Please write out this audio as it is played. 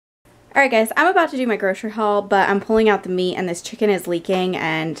Alright guys, I'm about to do my grocery haul, but I'm pulling out the meat and this chicken is leaking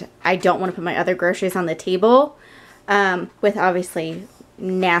and I don't want to put my other groceries on the table with obviously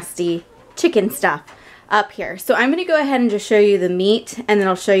nasty chicken stuff up here. So I'm going to go ahead and just show you the meat and then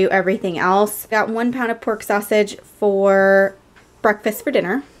I'll show you everything else. Got 1 pound of pork sausage for breakfast for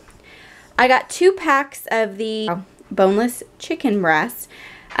dinner. I got 2 packs of the boneless chicken breasts.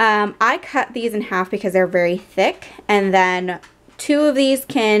 I cut these in half because they're very thick, and then 2 of these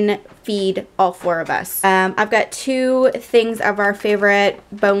can feed all 4 of us. I've got 2 things of our favorite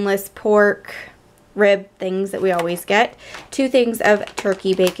boneless pork rib things that we always get. 2 things of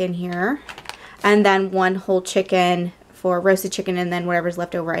turkey bacon here. And then 1 whole chicken for roasted chicken, and then whatever's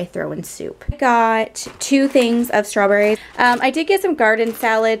left over I throw in soup. I got 2 things of strawberries. I did get some garden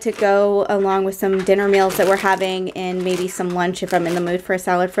salad to go along with some dinner meals that we're having and maybe some lunch if I'm in the mood for a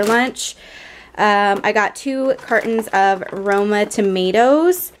salad for lunch. I got 2 cartons of Roma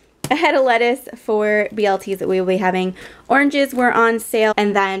tomatoes, a head of lettuce for BLTs that we will be having. Oranges were on sale,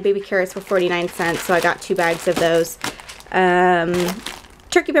 and then baby carrots were 49 cents, so I got 2 bags of those.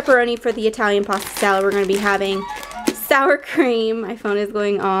 Turkey pepperoni for the Italian pasta salad we're going to be having. Sour cream, my phone is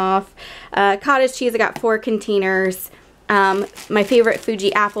going off. Cottage cheese, I got 4 containers. My favorite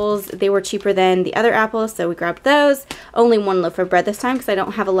Fuji apples, they were cheaper than the other apples, so we grabbed those. Only 1 loaf of bread this time because I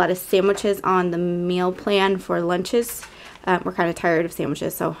don't have a lot of sandwiches on the meal plan for lunches. We're kind of tired of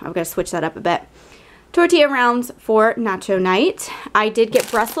sandwiches, so I've got to switch that up a bit. Tortilla rounds for nacho night. I did get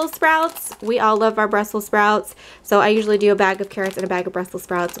Brussels sprouts. We all love our Brussels sprouts, so I usually do a bag of carrots and a bag of Brussels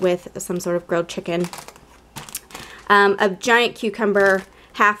sprouts with some sort of grilled chicken. A giant cucumber,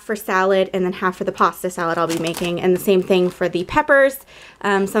 half for salad and then half for the pasta salad I'll be making, and the same thing for the peppers.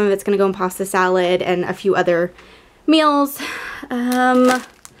 Some of it's going to go in pasta salad and a few other meals.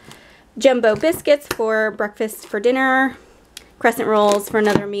 Jumbo biscuits for breakfast for dinner, crescent rolls for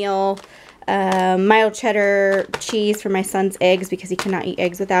another meal, mild cheddar cheese for my son's eggs because he cannot eat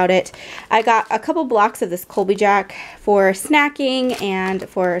eggs without it. I got a couple blocks of this Colby Jack for snacking and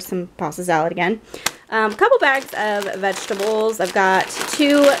for some pasta salad again. A couple bags of vegetables. I've got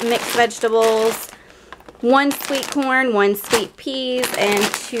 2 mixed vegetables, 1 sweet corn, 1 sweet peas, and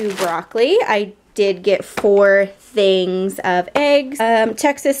 2 broccoli. I did get 4 things of eggs,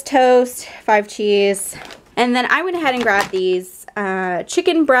 Texas toast, 5 cheese, and then I went ahead and grabbed these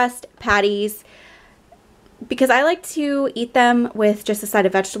chicken breast patties because I like to eat them with just a side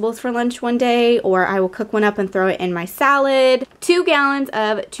of vegetables for lunch one day, or I will cook one up and throw it in my salad. 2 gallons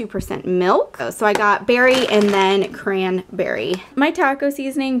of 2% milk. So I got berry and then cranberry. My taco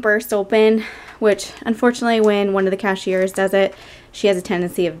seasoning burst open, which unfortunately when one of the cashiers does it, she has a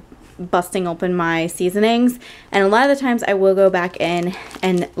tendency of busting open my seasonings, and a lot of the times I will go back in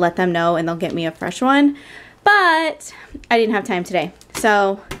and let them know and they'll get me a fresh one, but I didn't have time today.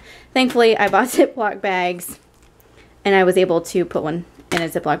 So thankfully I bought Ziploc bags and I was able to put one in a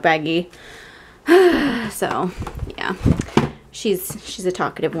Ziploc baggie. So yeah, she's a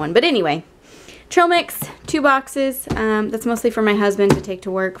talkative one. But anyway, trail mix, 2 boxes. That's mostly for my husband to take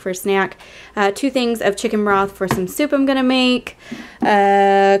to work for a snack. 2 things of chicken broth for some soup I'm gonna make.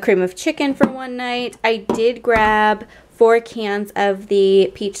 Cream of chicken for one night. I did grab 4 cans of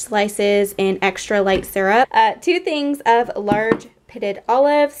the peach slices in extra light syrup. 2 things of large pitted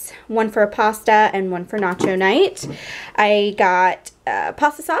olives, 1 for pasta and 1 for nacho night. I got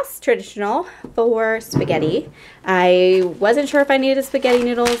pasta sauce, traditional, for spaghetti. I wasn't sure if I needed spaghetti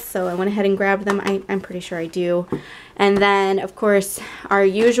noodles, so I went ahead and grabbed them. I'm pretty sure I do. And then, of course, our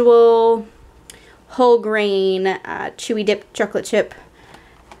usual whole grain chewy dip chocolate chip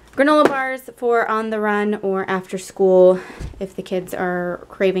granola bars for on the run or after school if the kids are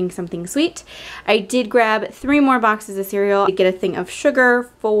craving something sweet. I did grab 3 more boxes of cereal. I did get a thing of sugar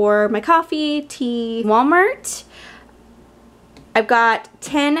for my coffee, tea, Walmart. I've got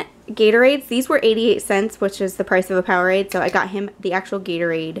 10 Gatorades. These were 88 cents, which is the price of a Powerade, so I got him the actual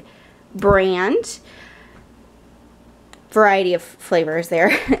Gatorade brand. Variety of flavors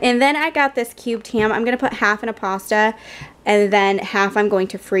there. And then I got this cubed ham. I'm going to put half in a pasta and then half I'm going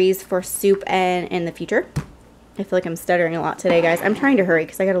to freeze for soup and in the future. I feel like I'm stuttering a lot today, guys. I'm trying to hurry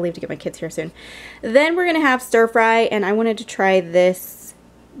because I got to leave to get my kids here soon. Then we're going to have stir fry, and I wanted to try this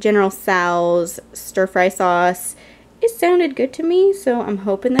General Tso's stir fry sauce. It sounded good to me, so I'm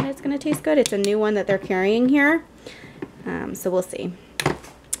hoping that it's going to taste good. It's a new one that they're carrying here, so we'll see.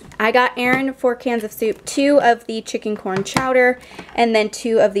 I got Aaron 4 cans of soup, 2 of the chicken corn chowder, and then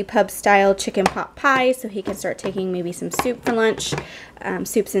 2 of the pub style chicken pot pie, so he can start taking maybe some soup for lunch.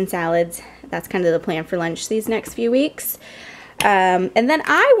 Soups and salads. That's kind of the plan for lunch these next few weeks. And then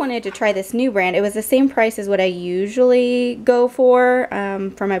I wanted to try this new brand. It was the same price as what I usually go for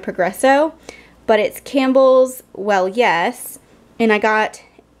my Progresso, but it's Campbell's Well Yes, and I got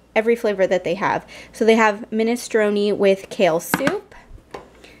every flavor that they have. So they have minestrone with kale soup.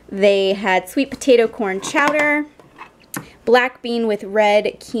 They had sweet potato corn chowder, black bean with red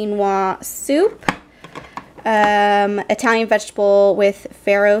quinoa soup, Italian vegetable with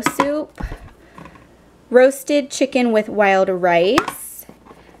farro soup, roasted chicken with wild rice.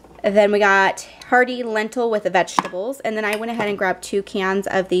 And then we got hearty lentil with the vegetables. And then I went ahead and grabbed 2 cans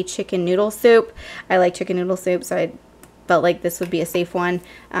of the chicken noodle soup. I like chicken noodle soup, so I felt like this would be a safe one.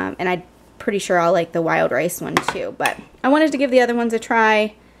 And I'm pretty sure I'll like the wild rice one too. But I wanted to give the other ones a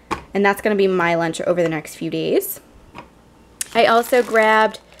try, and that's going to be my lunch over the next few days. I also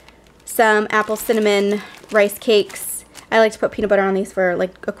grabbed some apple cinnamon rice cakes. I like to put peanut butter on these for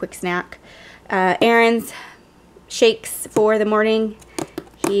like a quick snack. Aaron's shakes for the morning.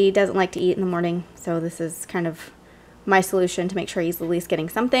 He doesn't like to eat in the morning, so this is kind of my solution to make sure he's at least getting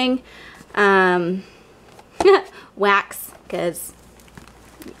something. Wax, because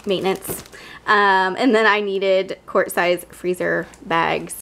maintenance. And then I needed quart-size freezer bags